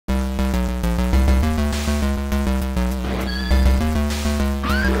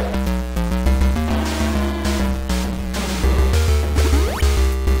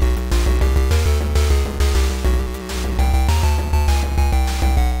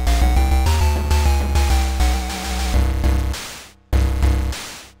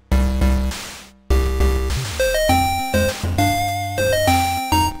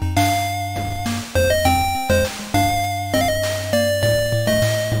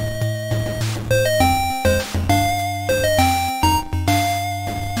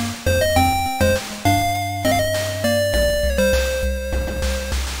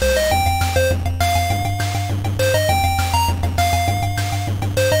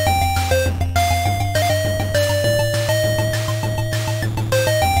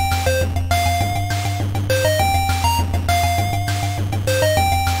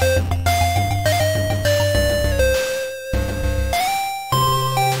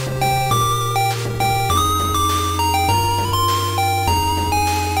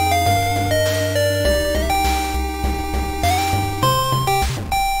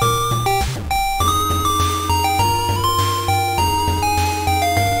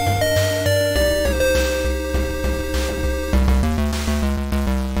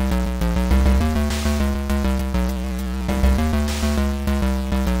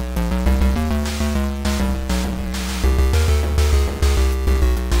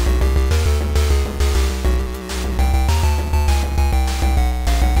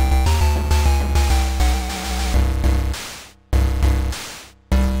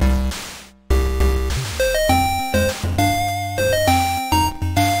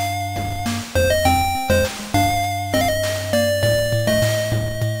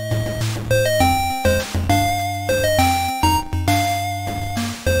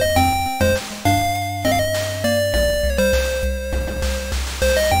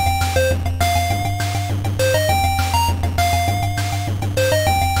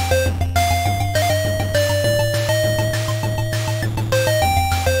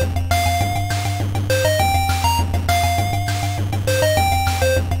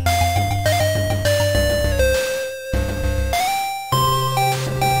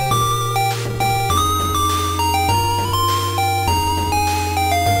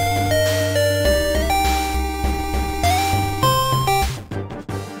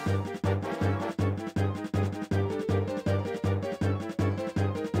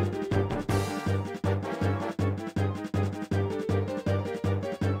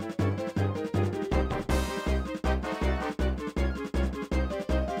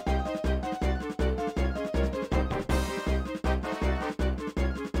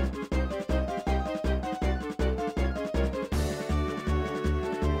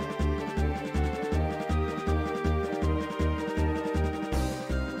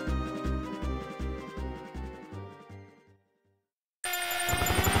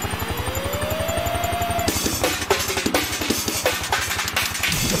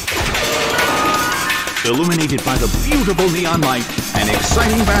Illuminated by the beautiful neon light, an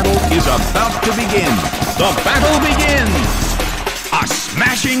exciting battle is about to begin. The battle begins! A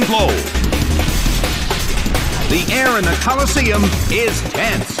smashing blow. The air in the Colosseum is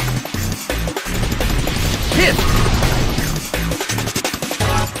tense. Hit!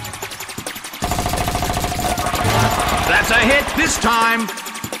 That's a hit this time.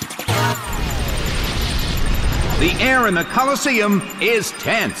 The air in the Colosseum is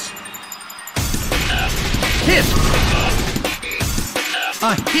tense. Hit!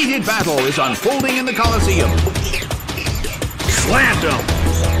 A heated battle is unfolding in the Colosseum. Slammed him!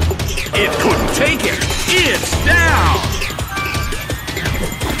 It couldn't take it! It's down!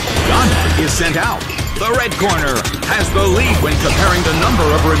 Yanma is sent out. The red corner has the lead when comparing the number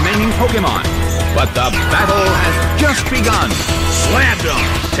of remaining Pokémon. But the battle has just begun. Slammed him!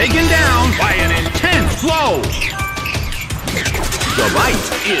 Taken down by an intense blow!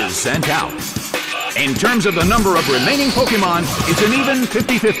 Gabite is sent out. In terms of the number of remaining Pokémon, it's an even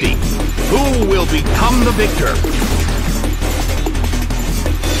 50-50. Who will become the victor?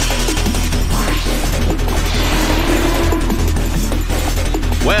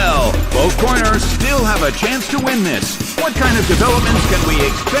 Well, both corners still have a chance to win this. What kind of developments can we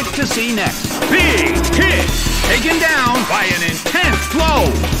expect to see next? Big hit! Taken down by an intense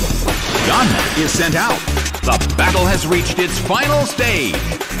blow! Yanma is sent out. The battle has reached its final stage.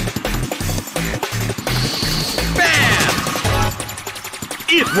 Bam!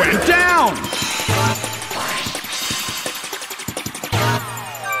 It went down!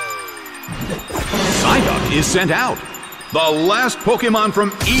 Psyduck is sent out. The last Pokémon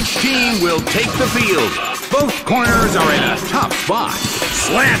from each team will take the field. Both corners are in a tough spot.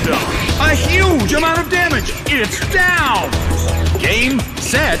 Slammed him! A huge amount of damage! It's down! Game,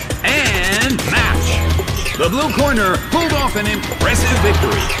 set, and match! The blue corner pulled off an impressive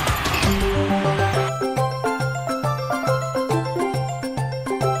victory.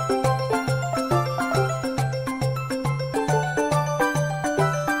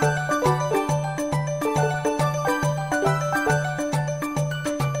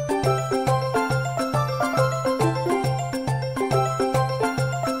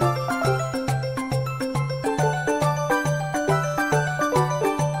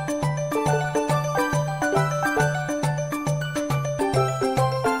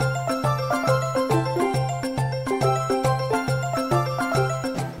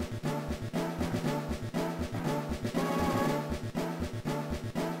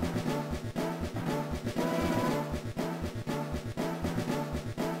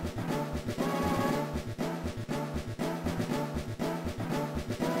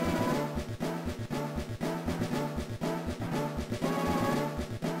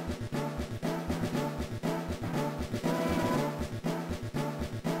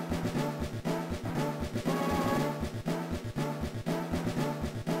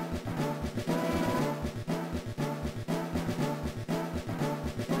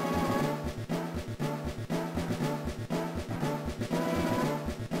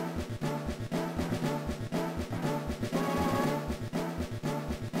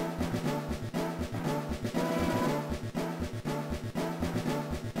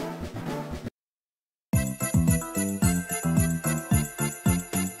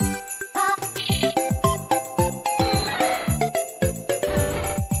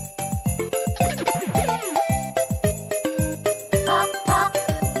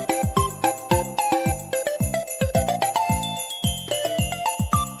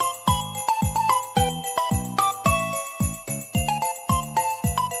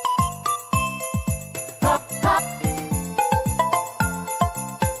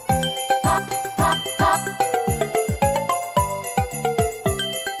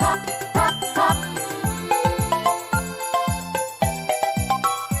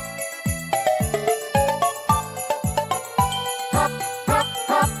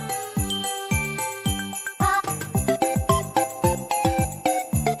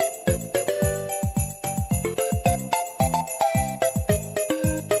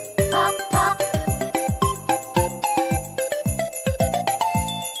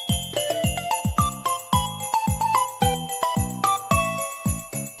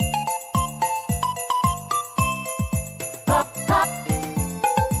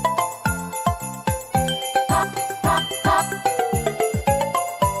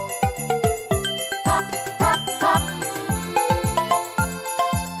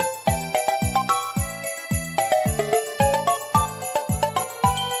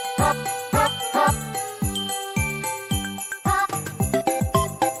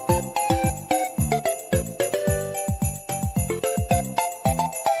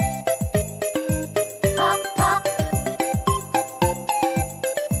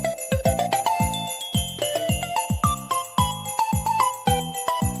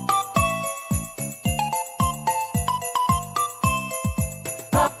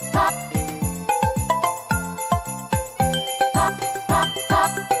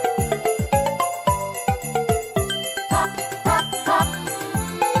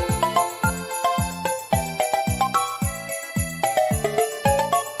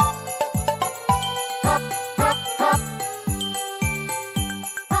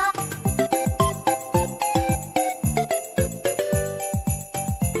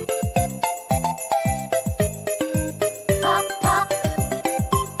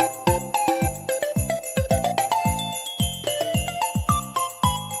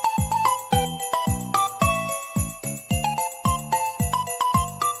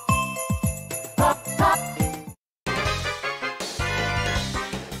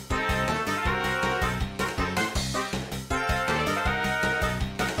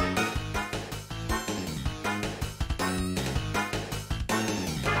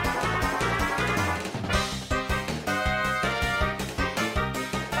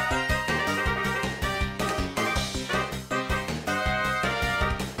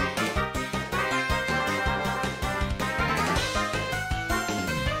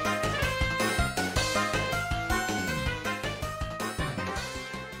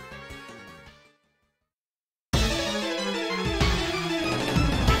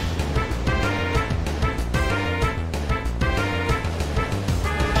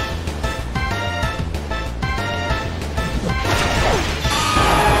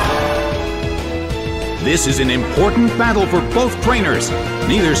 This is an important battle for both trainers.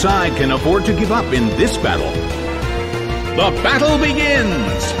 Neither side can afford to give up in this battle. The battle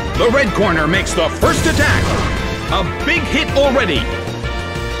begins! The red corner makes the first attack. A big hit already.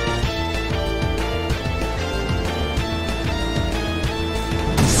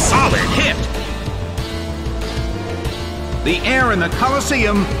 Solid hit. The air in the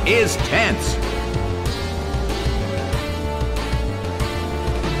Colosseum is tense.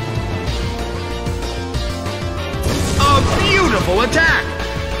 A beautiful attack.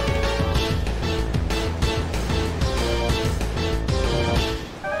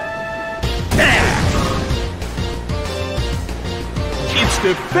 Its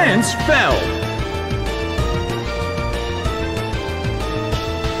defense fell.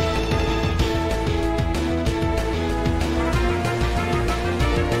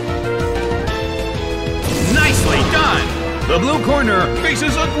 Nicely done! The blue corner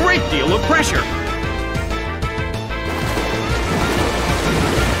faces a great deal of pressure.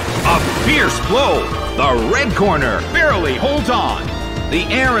 A fierce blow. The red corner barely holds on. The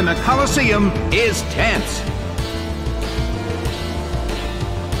air in the Colosseum is tense.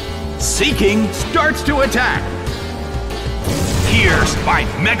 Seaking starts to attack. Pierced by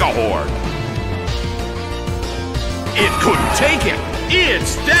Mega Horde. It couldn't take it.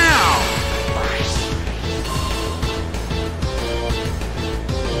 It's down.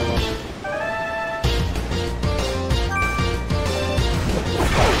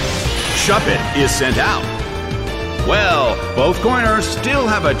 Shuppet is sent out. Well, both corners still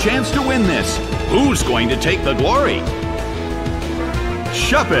have a chance to win this. Who's going to take the glory?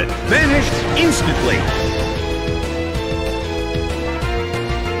 Shuppet vanished instantly.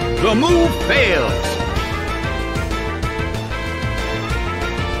 The move fails.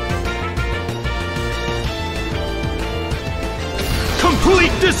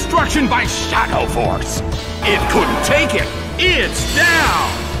 Complete destruction by Shadow Force. It couldn't take it. It's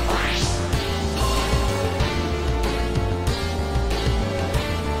down.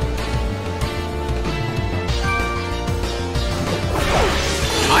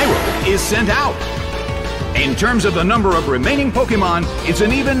 Tyrogue is sent out. In terms of the number of remaining Pokémon, it's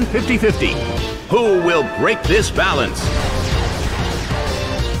an even 50-50. Who will break this balance?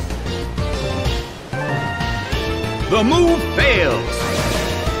 The move fails.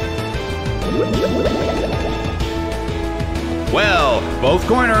 Well, both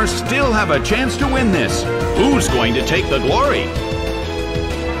corners still have a chance to win this. Who's going to take the glory?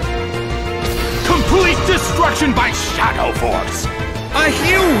 Complete destruction by Shadow Force. A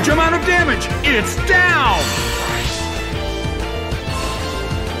huge amount of damage! It's down!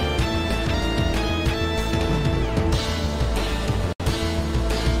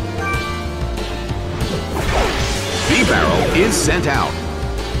 Bibarel is sent out.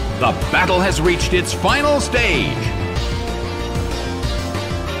 The battle has reached its final stage.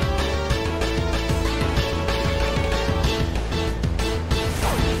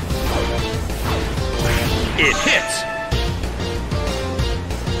 It hits!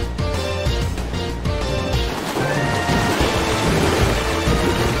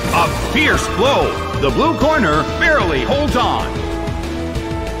 A fierce blow! The blue corner barely holds on.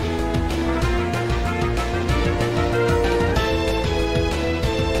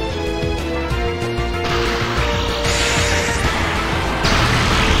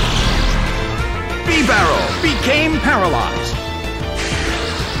 Bibarel became paralyzed.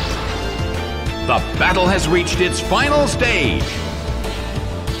 The battle has reached its final stage.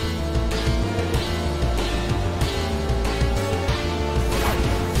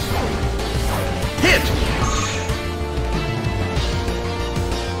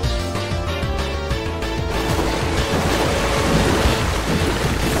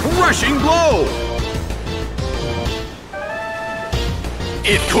 Crushing blow!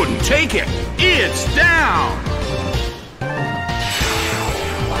 It couldn't take it! It's down!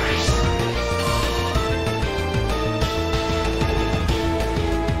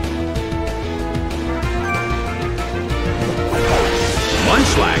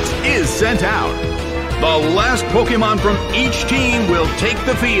 Munchlax is sent out. The last Pokémon from each team will take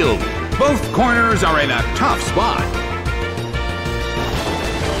the field. Both corners are in a tough spot.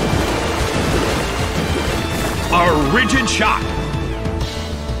 A rigid shot.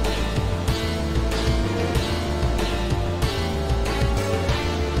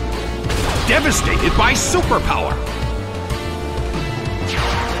 Devastated by superpower.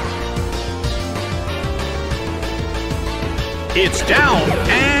 It's down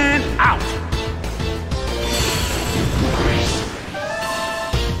and out.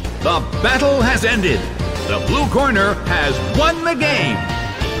 The battle has ended. The blue corner has won the game.